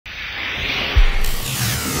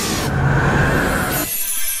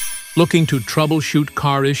Looking to troubleshoot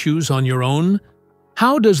car issues on your own?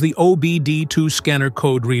 How does the OBD2 scanner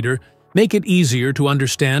code reader make it easier to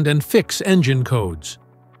understand and fix engine codes?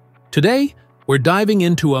 Today, we're diving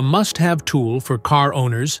into a must-have tool for car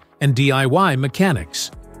owners and DIY mechanics.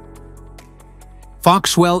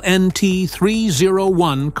 Foxwell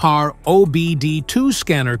NT301 Car OBD2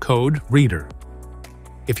 Scanner Code Reader.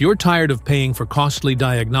 If you're tired of paying for costly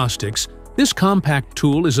diagnostics, this compact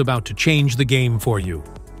tool is about to change the game for you.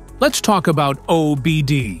 Let's talk about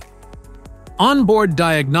OBD. Onboard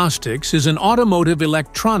Diagnostics is an automotive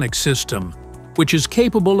electronic system which is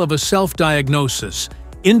capable of a self-diagnosis,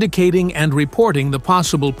 indicating and reporting the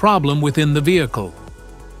possible problem within the vehicle.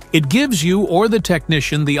 It gives you or the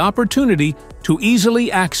technician the opportunity to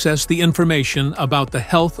easily access the information about the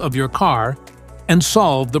health of your car and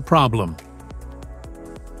solve the problem.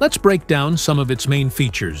 Let's break down some of its main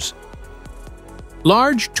features.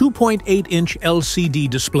 Large 2.8-inch LCD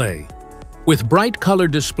display. With bright color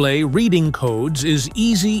display, reading codes is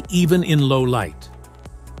easy even in low light.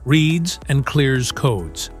 Reads and clears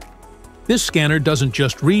codes. This scanner doesn't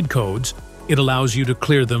just read codes, it allows you to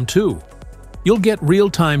clear them too. You'll get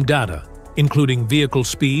real-time data, including vehicle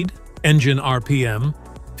speed, engine RPM,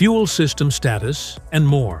 fuel system status, and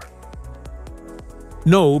more.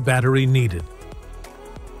 No battery needed.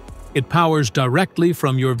 It powers directly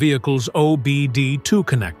from your vehicle's OBD2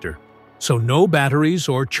 connector, so no batteries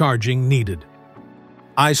or charging needed.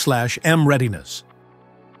 I/M readiness.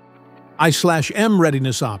 I/M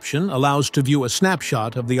readiness option allows to view a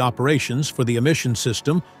snapshot of the operations for the emission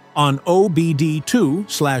system on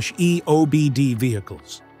OBD2/eOBD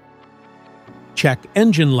vehicles. Check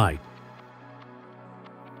engine light.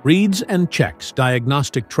 Reads and checks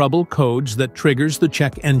diagnostic trouble codes that triggers the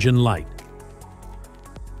check engine light.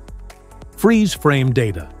 Freeze frame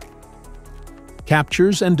data.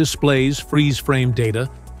 Captures and displays freeze frame data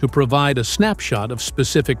to provide a snapshot of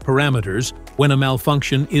specific parameters when a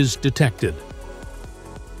malfunction is detected.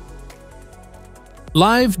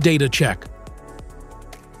 Live data check.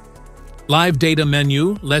 Live data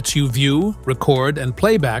menu lets you view, record, and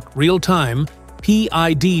playback real-time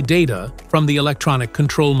PID data from the electronic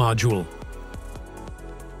control module.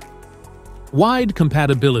 Wide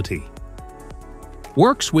compatibility.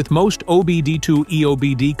 Works with most OBD2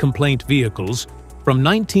 eOBD complaint vehicles from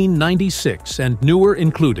 1996 and newer,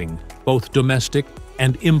 including both domestic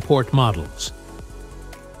and import models.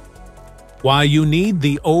 Why you need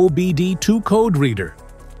the OBD2 code reader.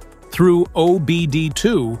 Through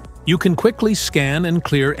OBD2, you can quickly scan and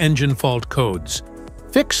clear engine fault codes,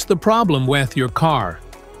 fix the problem with your car,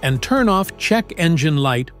 and turn off check engine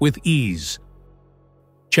light with ease.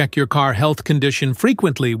 Check your car health condition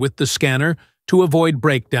frequently with the scanner to avoid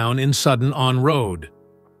breakdown in sudden on-road.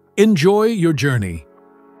 Enjoy your journey.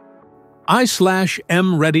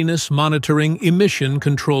 I/M readiness monitoring emission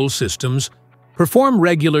control systems perform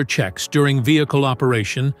regular checks during vehicle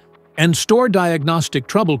operation and store diagnostic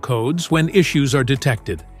trouble codes when issues are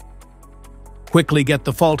detected. Quickly get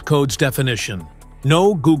the fault codes definition.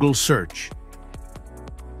 No Google search.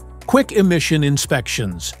 Quick emission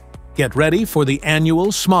inspections. Get ready for the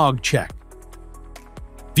annual smog check.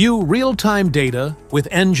 View real-time data with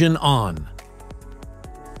engine on.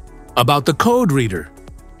 About the code reader.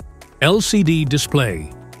 LCD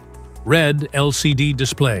display. Red LCD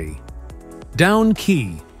display. Down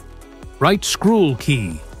key. Right scroll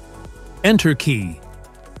key. Enter key.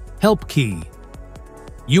 Help key.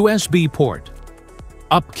 USB port.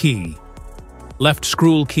 Up key. Left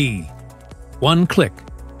scroll key. One click.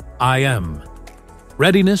 IM.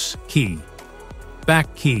 Readiness key.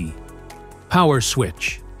 Back key. Power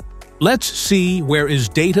switch. Let's see where is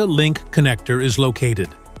data link connector is located.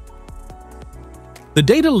 The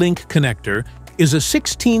data link connector is a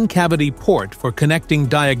 16-cavity port for connecting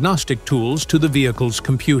diagnostic tools to the vehicle's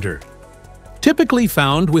computer. Typically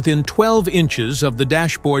found within 12 inches of the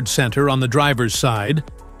dashboard center on the driver's side,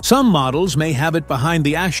 some models may have it behind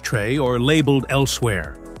the ashtray or labeled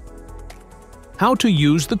elsewhere. How to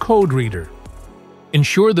use the code reader.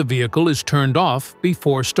 Ensure the vehicle is turned off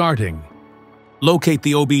before starting. Locate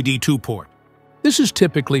the OBD2 port. This is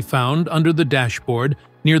typically found under the dashboard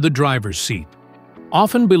near the driver's seat,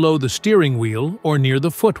 often below the steering wheel or near the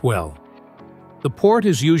footwell. The port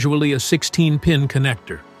is usually a 16-pin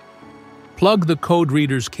connector. Plug the code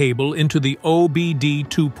reader's cable into the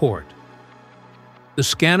OBD2 port. The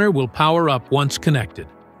scanner will power up once connected.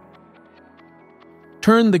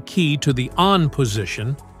 Turn the key to the on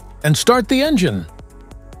position and start the engine.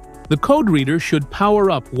 The code reader should power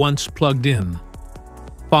up once plugged in.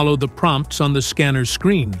 Follow the prompts on the scanner's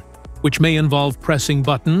screen, which may involve pressing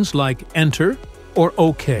buttons like Enter or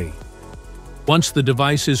OK. Once the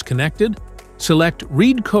device is connected, select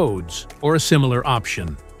Read Codes or a similar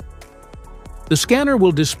option. The scanner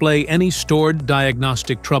will display any stored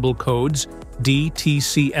Diagnostic Trouble Codes,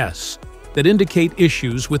 DTCs, that indicate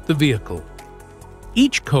issues with the vehicle.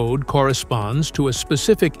 Each code corresponds to a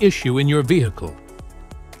specific issue in your vehicle.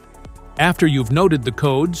 After you've noted the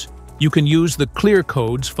codes, you can use the Clear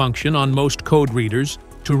Codes function on most code readers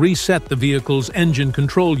to reset the vehicle's engine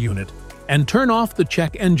control unit and turn off the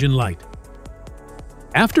check engine light.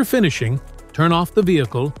 After finishing, turn off the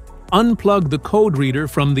vehicle, unplug the code reader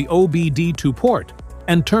from the OBD2 port,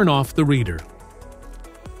 and turn off the reader.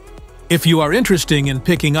 If you are interested in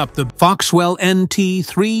picking up the Foxwell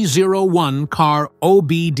NT301 car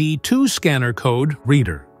OBD2 scanner code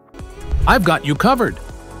reader, I've got you covered.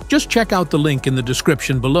 Just check out the link in the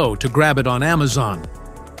description below to grab it on Amazon.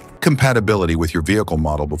 Compatibility with your vehicle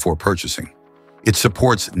model before purchasing. It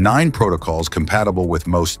supports 9 protocols compatible with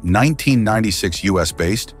most 1996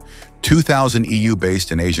 US-based, 2000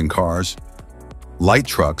 EU-based and Asian cars, light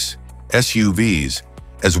trucks, SUVs,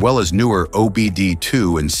 as well as newer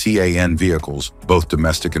OBD2 and CAN vehicles, both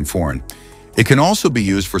domestic and foreign. It can also be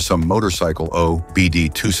used for some motorcycle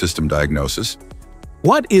OBD2 system diagnosis.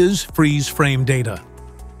 What is freeze frame data?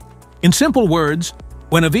 In simple words,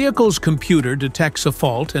 when a vehicle's computer detects a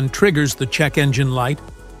fault and triggers the check engine light,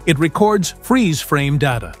 it records freeze frame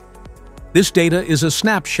data. This data is a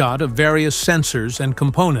snapshot of various sensors and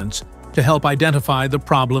components to help identify the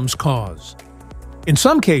problem's cause. In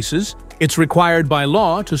some cases, it's required by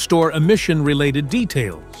law to store emission-related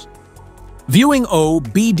details. Viewing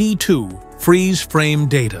OBD2 freeze frame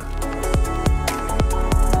data.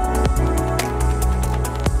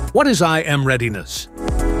 What is IM readiness?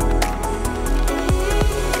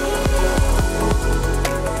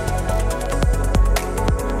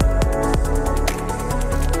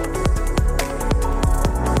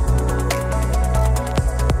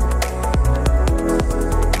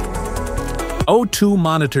 O2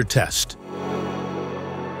 monitor test.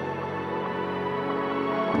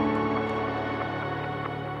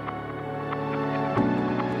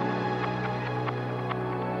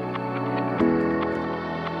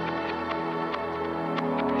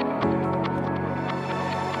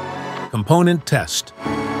 Component test.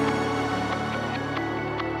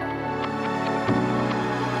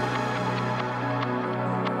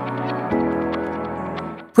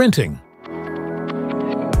 Printing.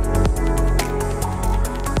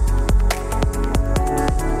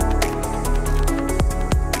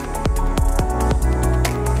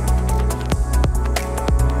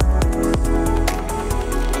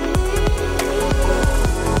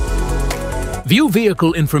 View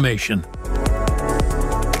vehicle information.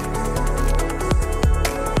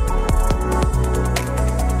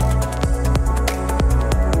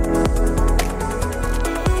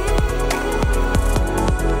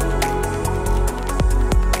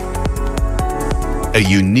 A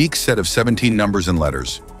unique set of 17 numbers and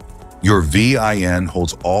letters. Your VIN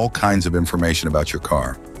holds all kinds of information about your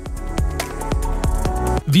car.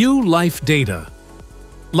 View life data.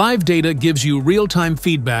 Live data gives you real-time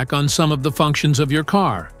feedback on some of the functions of your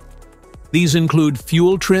car. These include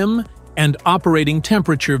fuel trim and operating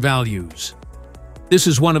temperature values. This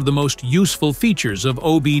is one of the most useful features of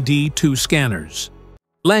OBD2 scanners.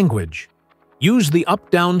 Language. Use the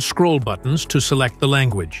up-down scroll buttons to select the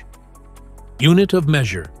language. Unit of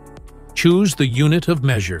measure. Choose the unit of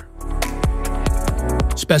measure.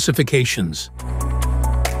 Specifications.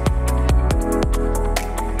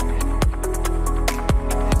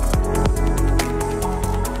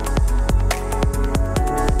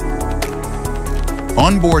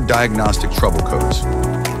 Onboard Diagnostic Trouble Codes.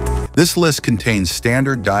 This list contains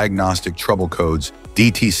standard Diagnostic Trouble Codes,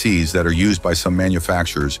 DTCs, that are used by some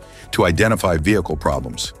manufacturers to identify vehicle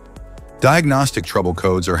problems. Diagnostic Trouble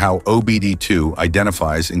Codes are how OBD2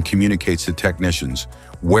 identifies and communicates to technicians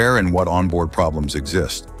where and what onboard problems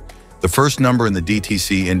exist. The first number in the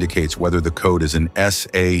DTC indicates whether the code is an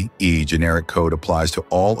SAE generic code, applies to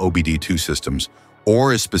all OBD2 systems,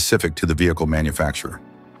 or is specific to the vehicle manufacturer.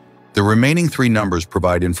 The remaining 3 numbers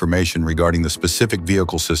provide information regarding the specific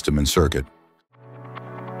vehicle system and circuit.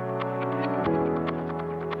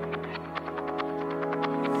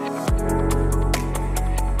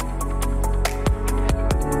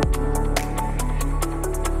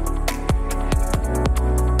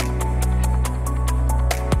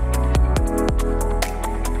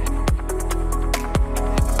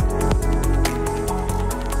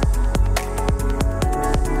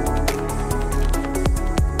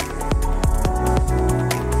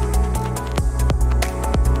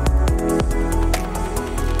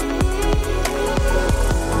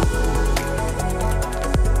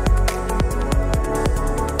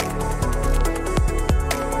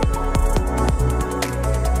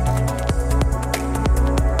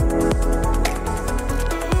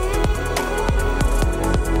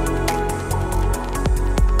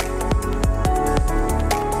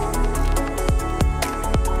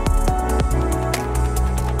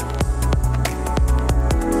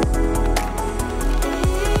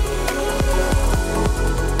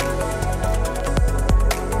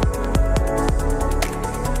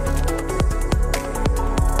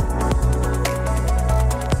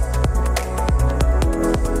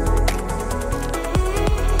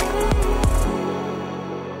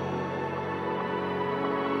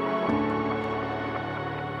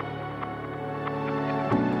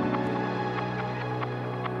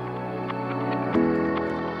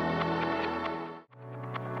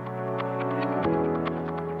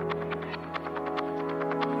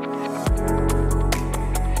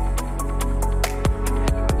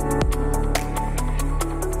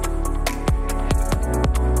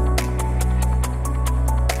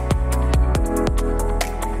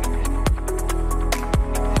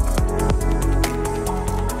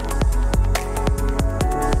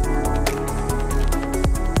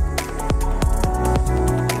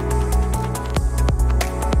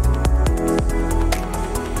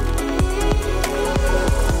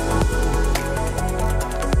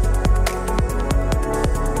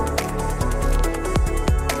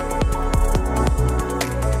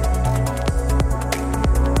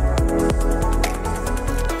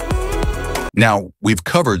 Now, we've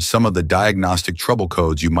covered some of the diagnostic trouble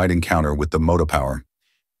codes you might encounter with the Motopower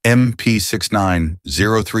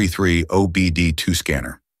MP69033OBD2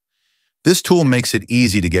 scanner. This tool makes it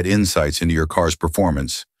easy to get insights into your car's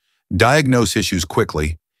performance, diagnose issues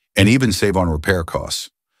quickly, and even save on repair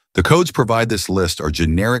costs. The codes provide this list are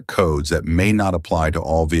generic codes that may not apply to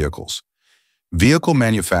all vehicles. Vehicle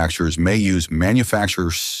manufacturers may use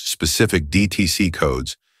manufacturer-specific DTC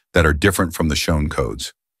codes that are different from the shown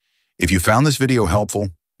codes. If you found this video helpful,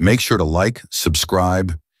 make sure to like,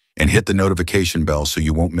 subscribe, and hit the notification bell so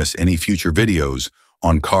you won't miss any future videos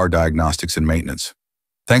on car diagnostics and maintenance.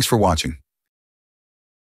 Thanks for watching.